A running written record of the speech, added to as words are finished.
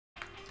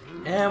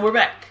And we're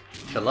back.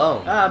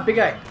 Shalom. Big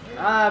guy.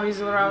 I'm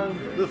using the wrong...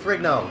 Lou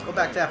Frigno, go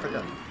back to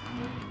Africa.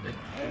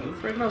 Lou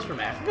Frigno's from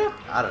Africa?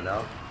 I don't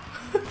know.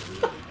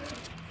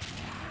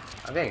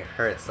 I'm getting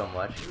hurt so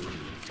much.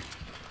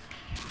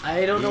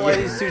 I don't know why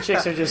these two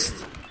chicks are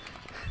just...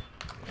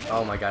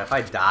 Oh my god, if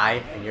I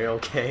die and you're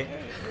okay,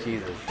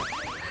 Jesus.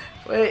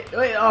 Wait,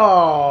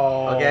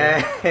 oh.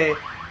 Okay.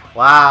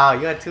 Wow,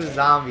 you got two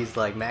zombies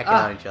like macking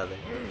on each other.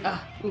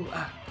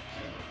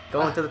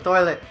 Go into the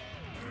toilet.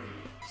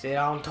 Sit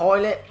on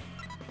toilet.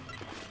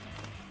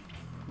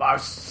 Bar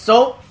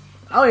soap?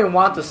 I don't even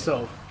want the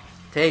soap.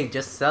 Take,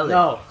 just sell it.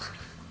 No.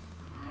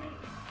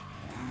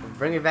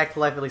 Bring it back to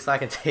life at least so I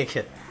can take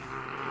it.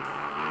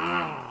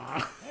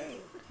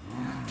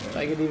 If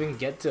I could even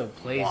get to a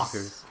place.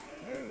 Walkers.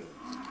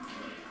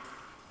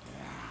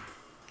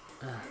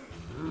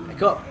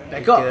 Back up.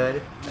 Back up.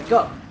 Good. Back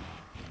up.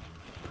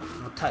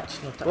 No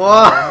touch. No touch. Whoa,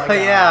 Oh my God.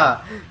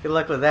 yeah. Good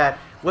luck with that.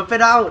 Whip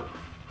it out.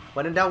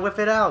 When in doubt, whip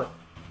it out.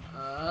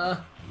 Hun.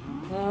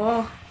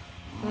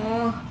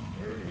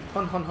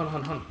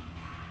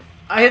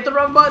 I hit the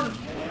wrong button.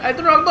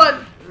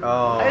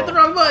 Oh. I hit the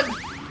wrong button.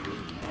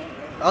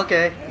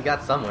 Okay, you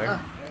got somewhere.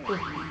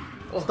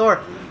 Oh.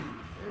 Store.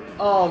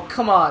 Oh,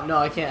 come on. No,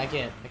 I can't.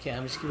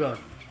 I'm just keep going.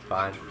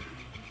 Fine.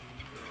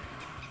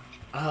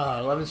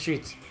 11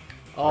 streets.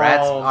 Oh,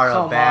 Rats are a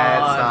come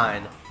bad on.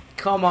 sign.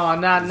 Come on,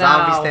 not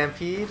now. Zombie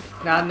stampede?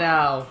 Not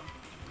now.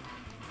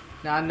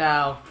 Not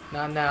now.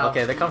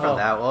 Okay, they come from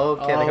that.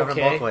 Okay, they come from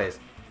both ways.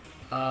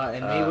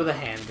 And me with a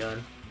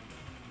handgun.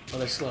 Oh,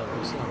 they're slow.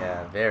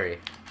 Yeah, very.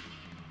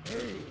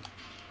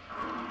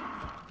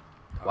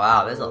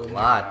 Wow, there's a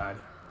lot. God.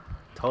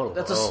 Total.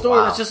 That's a oh, store.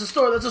 wow. That's just a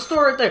store. That's a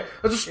store right there.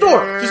 That's a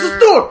store. Just a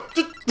store.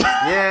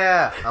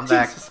 Yeah, I'm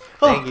back. Jesus.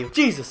 Thank you.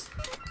 Jesus.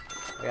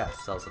 I gotta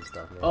sell some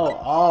stuff, man.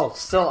 Oh,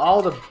 sell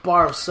all the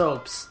bar of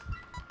soaps.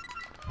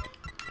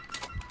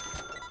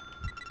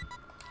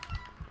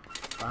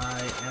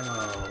 Buy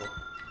ammo.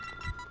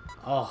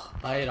 Oh,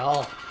 buy it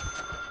all.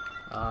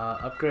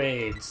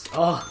 Upgrades.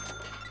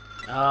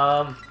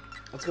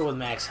 Let's go with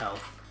max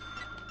health.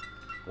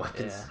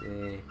 Weapons.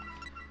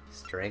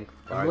 Strength.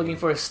 I'm looking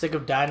for a stick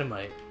of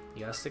dynamite.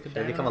 You got a stick of Should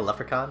I dynamite? become a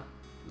leprechaun?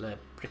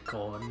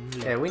 Leprechaun.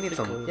 Yeah, we need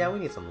some. Yeah, we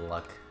need some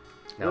luck.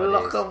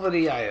 Nowadays. Luck over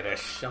the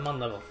Irish. I'm on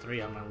level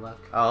 3 on my luck.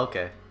 Oh,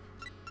 okay.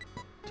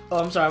 Oh,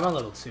 I'm sorry. I'm on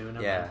level 2.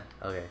 Never Yeah.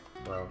 mind. Okay.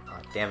 Well,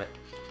 damn it.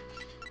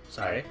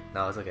 Sorry.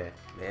 No, it's okay.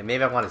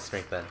 Maybe I wanted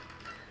strength then.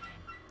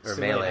 Or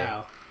Too melee. late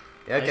now.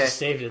 Yeah, I okay. just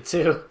saved it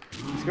too.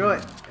 Screw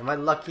it. Am I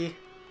lucky?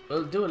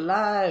 We'll do it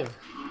live.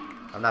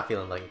 I'm not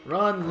feeling lucky.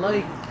 Run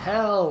like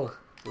hell.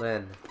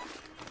 Lynn.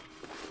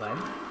 Fine.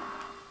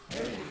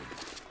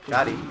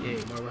 Got it. Yay,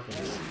 more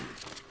weapons.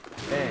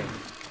 Bang.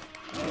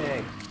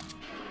 Bang.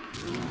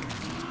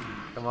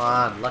 Come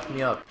on, luck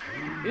me up.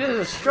 You guys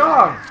are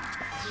strong.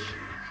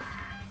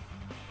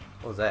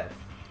 What was that?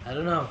 I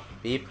don't know.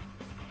 Beep.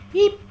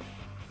 Beep.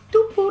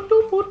 Doop boop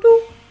doop boop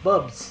doop.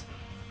 Bubs.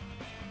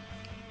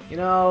 You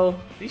know,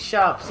 these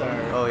shops are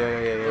Oh,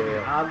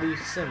 yeah. oddly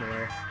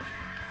similar.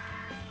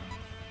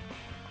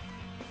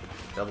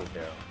 Double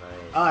barrel.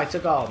 Nice. Oh, I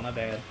took all. My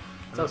bad.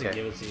 It's I meant to okay.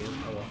 give it to you.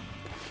 Oh well.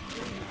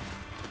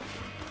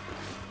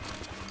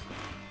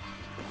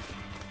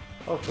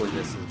 Hopefully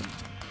this is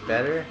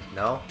better.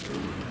 No?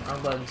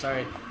 Wrong button.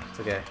 Sorry. It's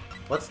okay.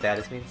 What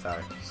status mean?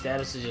 Sorry.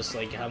 Status is just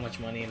like how much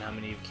money and how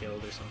many you've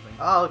killed or something.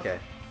 Oh, okay.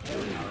 All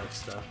that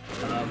stuff.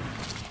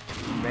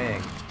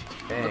 Bang.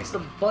 Bang. What's the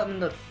button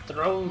to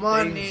throw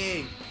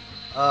Money! things?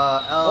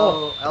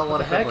 L1 what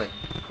the heck? equivalent.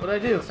 What'd I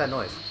do? What's that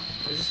noise?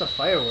 It's just a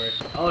firework.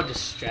 Oh, it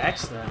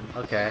distracts them.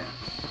 Okay.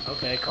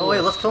 Okay, cool. Oh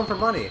wait, let's kill them for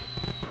money.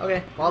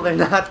 Okay. While they're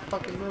not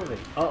fucking moving.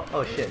 Oh.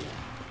 Oh shit.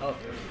 Oh.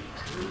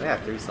 I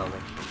threw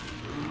something.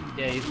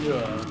 Yeah, you threw a...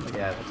 Like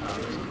Yeah. a top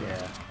or something.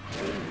 Yeah.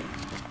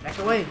 Back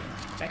away!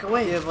 Back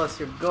away! Give us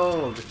your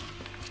gold.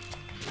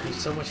 I have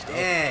so much health.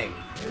 Dang.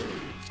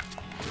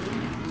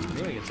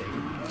 Maybe we can take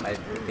it. I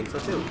think so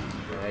too.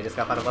 I just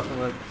got found a weapon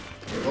with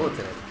bullets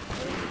in it.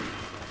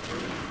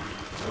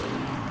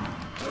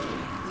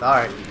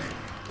 Sorry.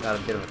 Gotta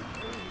get him.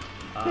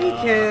 We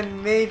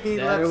can maybe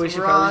let's we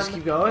should run. probably just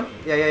keep going.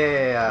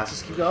 Yeah. Let's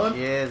just keep going.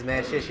 Yes,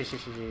 man.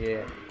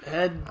 Shit.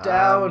 Head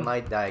down. I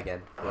might die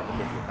again. For the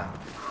 50th time.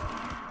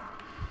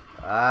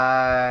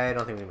 I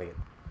don't think we can make it.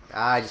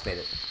 I just made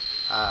it.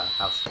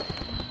 House.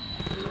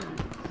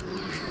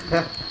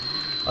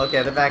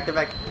 Okay, they're back.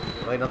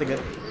 Wait, nothing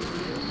good.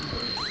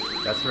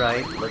 That's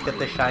right. Look at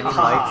the shiny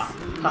lights.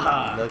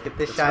 Look at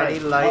the shiny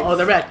lights. Oh,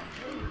 they're back.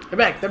 They're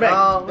back.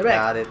 Oh, They're back.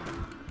 got it.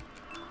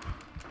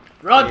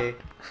 Run! Okay.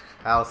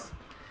 House.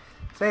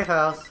 Safe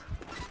house.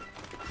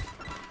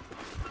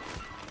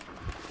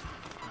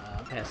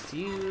 Pass to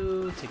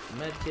you. Take the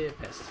med kit.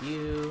 Pass to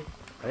you.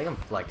 I think I'm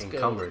like Let's go.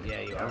 encumbered.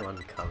 Yeah, you are. I'm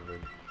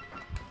unencumbered.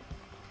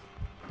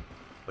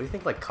 What do you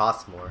think like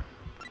costs more?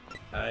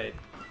 I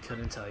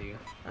couldn't tell you.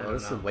 I Well, don't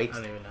this know. is weights.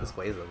 I don't even know. This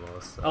weighs the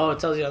most. So. Oh, it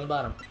tells you on the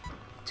bottom.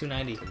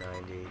 290.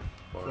 290.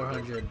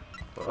 400.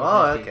 Oh,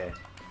 450, okay.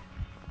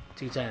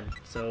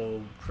 210.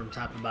 So from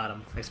top to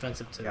bottom,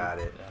 expensive to. Got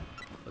it.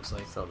 Yeah, looks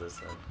like. Sell this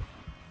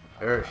then.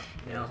 Ursh.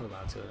 Yeah, I'll hold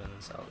on to it and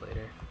then sell it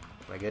later.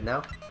 Am I good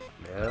now?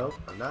 No,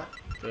 I'm not.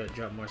 Good,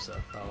 drop more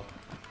stuff.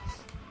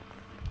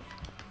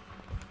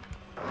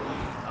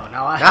 Oh,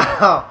 now I.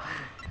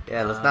 No!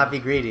 Yeah, let's not be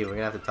greedy. We're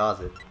gonna have to toss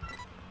it.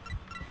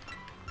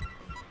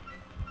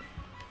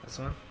 This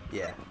one?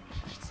 Yeah,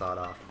 just saw it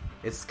off.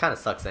 It kind of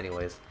sucks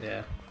anyways.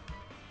 Yeah.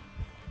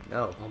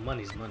 No. Well,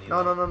 money's money.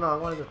 No, no, no, no. I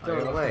wanted to throw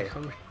it away.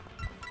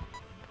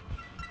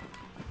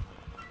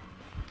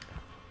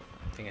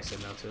 I think I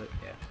said no to it.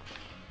 Yeah.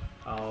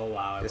 Oh,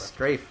 wow. This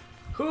strafe.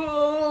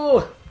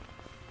 Ooh!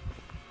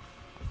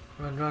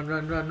 Run, run,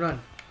 run, run, run.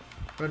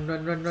 Run,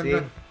 run, run, run, See?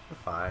 run. We're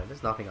fine.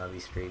 There's nothing on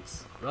these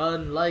streets.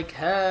 Run like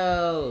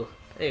hell.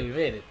 Hey, we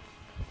made it.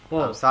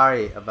 Whoa. I'm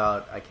sorry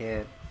about... I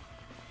can't...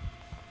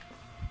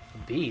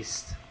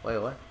 Beast. Wait,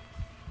 what?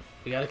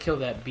 We gotta kill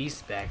that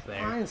beast back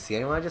there. I didn't see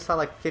anyone. I just saw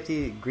like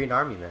 50 green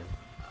army men.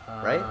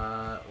 Right?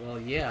 Well,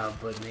 yeah,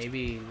 but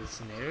maybe the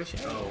scenario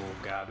change. Oh,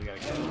 God. We gotta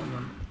kill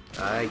one.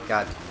 I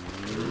got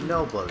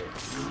no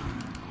bullets.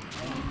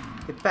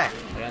 Get back.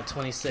 I got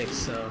 26,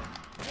 so...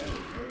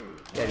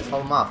 Yeah, just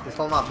hold them off. Just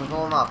hold them off. Just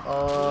hold them off.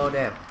 Oh,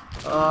 damn.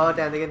 Oh,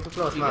 damn. They're getting too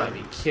close, You man.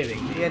 gotta be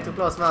kidding me. You're getting too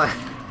close, man.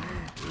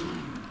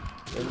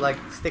 It's like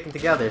sticking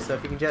together. So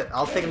if you can just...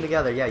 I'll stick them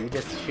together. Yeah, you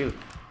just shoot.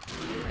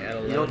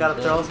 You don't got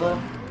a throw, bull?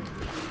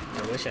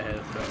 I wish I had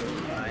a throw.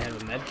 I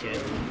have a med kit.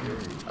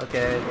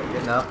 Okay,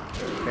 good enough.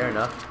 Fair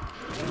enough.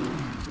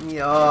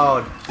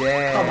 Oh,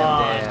 damn. Come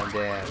on.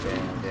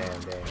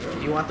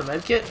 Damn. You want the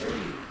med kit?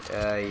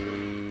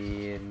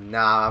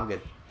 Nah, I'm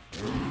good.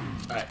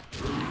 Alright.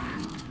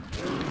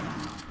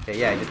 Okay,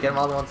 yeah, just get them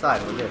all to one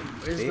side. We're good.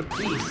 Where's See? the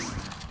beast?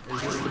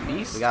 Is this the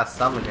beast? We got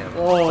summoned him.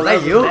 Oh, was that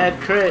that you? was a mad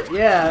crit.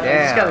 Yeah, I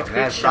just got a crit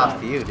mad shot.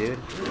 props to you, dude.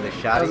 The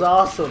shot. That was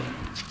awesome.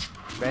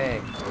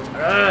 Bang.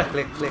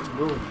 Click, click,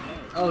 boom.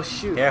 Oh,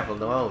 shoot. Careful,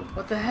 no.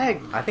 What the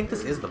heck? I think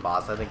this is the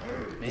boss. I think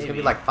there's gonna be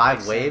Maybe. like 5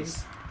 Makes waves,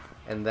 sense.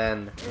 and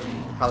then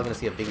we're probably gonna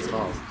see a Biggie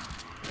Smalls.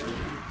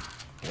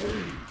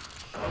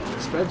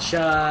 Spread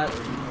shot.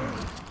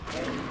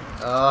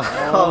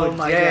 Oh,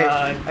 my dang.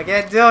 God. I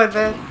can't do it,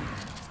 man.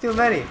 It's too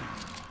many.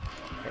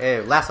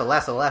 Hey, lasso.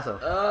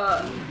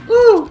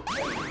 Woo!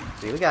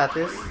 See, we got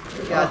this.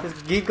 We got this.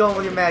 Keep going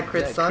with your mad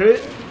crit, That son.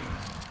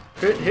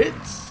 Crit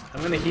hits.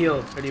 I'm gonna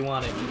heal. Or do you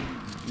want it?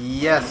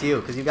 Yes, you,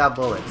 because you got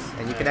bullets,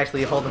 and you can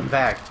actually hold them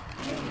back.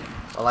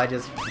 While I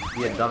just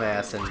be a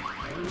dumbass and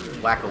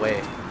whack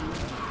away.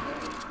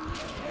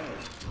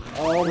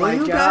 Oh Will my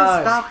you god.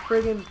 guys stop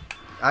friggin'...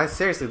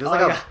 Seriously, there's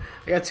like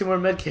I got 2 more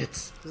med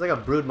kits. there's like a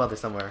brood mother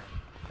somewhere.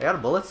 I got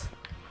bullets?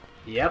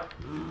 Yep.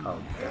 Oh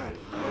god.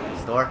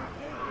 Store?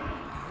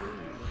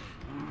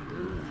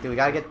 Dude, we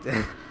gotta get...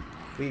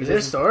 Is there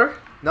a store?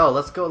 No,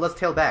 let's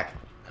tail back.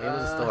 Maybe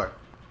there's a store.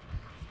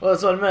 Well,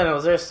 that's what I meant.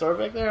 Was there a store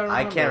back there?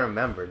 I can't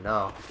remember,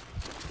 no.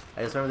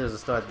 I just remember there was a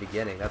store at the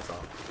beginning, that's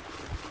all.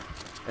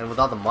 And with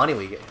all the money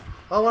we get...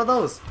 Oh, what are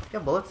those? You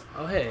have bullets?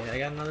 Oh, hey, I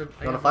got another...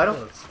 You wanna fight him?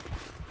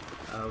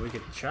 We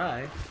could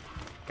try.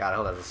 God, I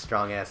hope that's a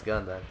strong-ass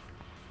gun, then.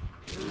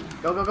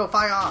 Go,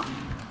 fire!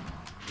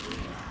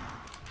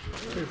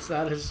 It's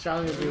not as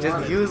strong as we want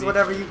Just it to use be.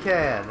 whatever you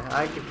can.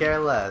 I could care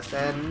less.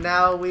 And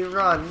now we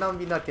run.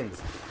 Numby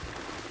Nutkins.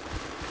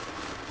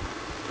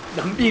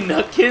 Numbie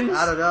Nutkins?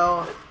 I don't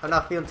know. I'm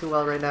not feeling too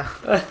well right now.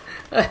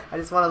 I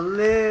just want to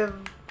live.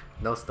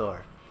 No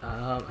store.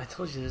 I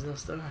told you there's no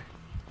store.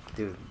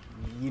 Dude,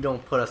 you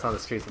don't put us on the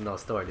streets with no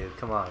store, dude.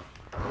 Come on.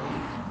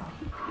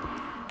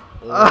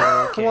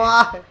 Okay.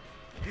 Why?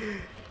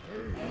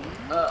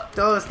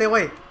 Don't stay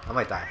away. I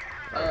might die.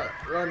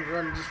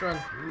 Run, just run.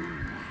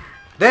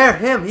 There,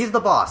 him. He's the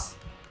boss.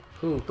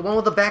 Who? The one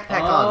with the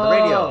backpack on, the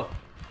radio.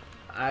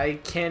 I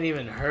can't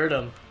even hurt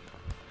him.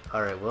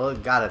 Alright, well,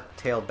 gotta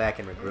tail back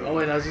and regroup. Oh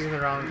wait, I was using the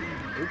wrong...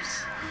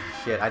 Oops.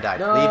 Shit, I died.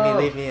 No.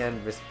 Leave me,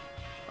 and...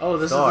 Oh,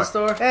 this is the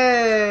store?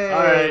 Hey!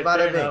 Alright,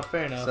 bada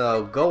fair enough.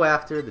 So, go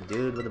after the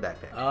dude with the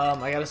backpack.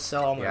 I gotta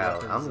sell all my Yeah,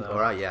 weapons, though.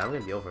 alright, yeah, I'm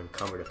gonna be over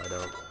encumbered if I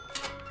don't.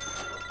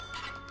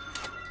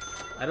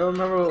 I don't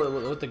remember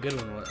what the good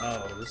one was.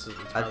 Oh, this is...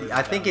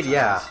 I think it,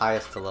 yeah,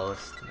 highest to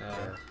lowest.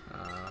 Yeah.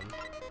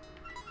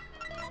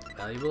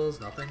 Valuables,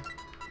 nothing.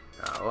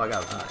 Oh, I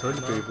got toilet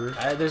Ammo. paper.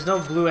 There's no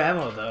blue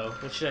ammo, though.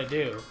 What should I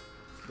do?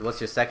 What's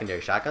your secondary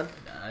shotgun?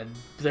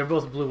 They're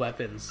both blue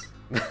weapons.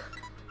 I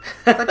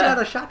thought you had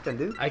a shotgun,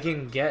 dude. I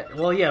can get...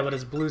 Well, yeah, but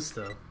it's blue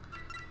still.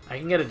 I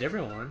can get a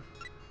different one.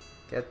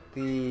 Get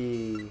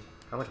the...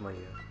 How much money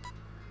do you have?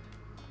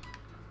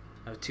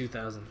 I have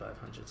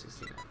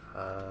 2,569.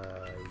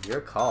 Your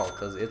call,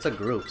 because it's a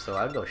group, so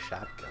I'd go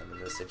shotgun in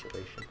this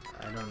situation.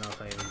 I don't know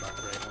if I even bought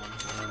the right one.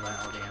 I don't buy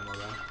all the ammo,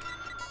 though.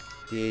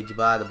 Did you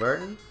buy the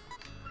Burton?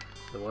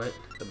 The what?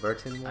 The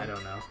Burton one? I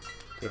don't know.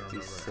 I don't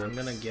 56. remember.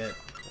 I'm gonna get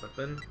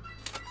weapon.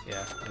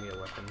 Yeah, I'm gonna get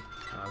weapon.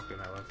 I'll upgrade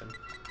my weapon.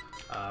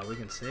 We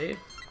can save.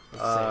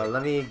 Let's save.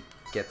 Let me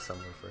get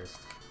somewhere first.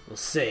 We'll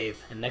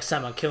save, and next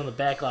time on Killing the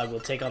Backlog, we'll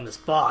take on this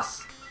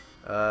boss.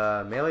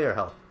 Melee or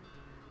health?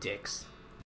 Dicks.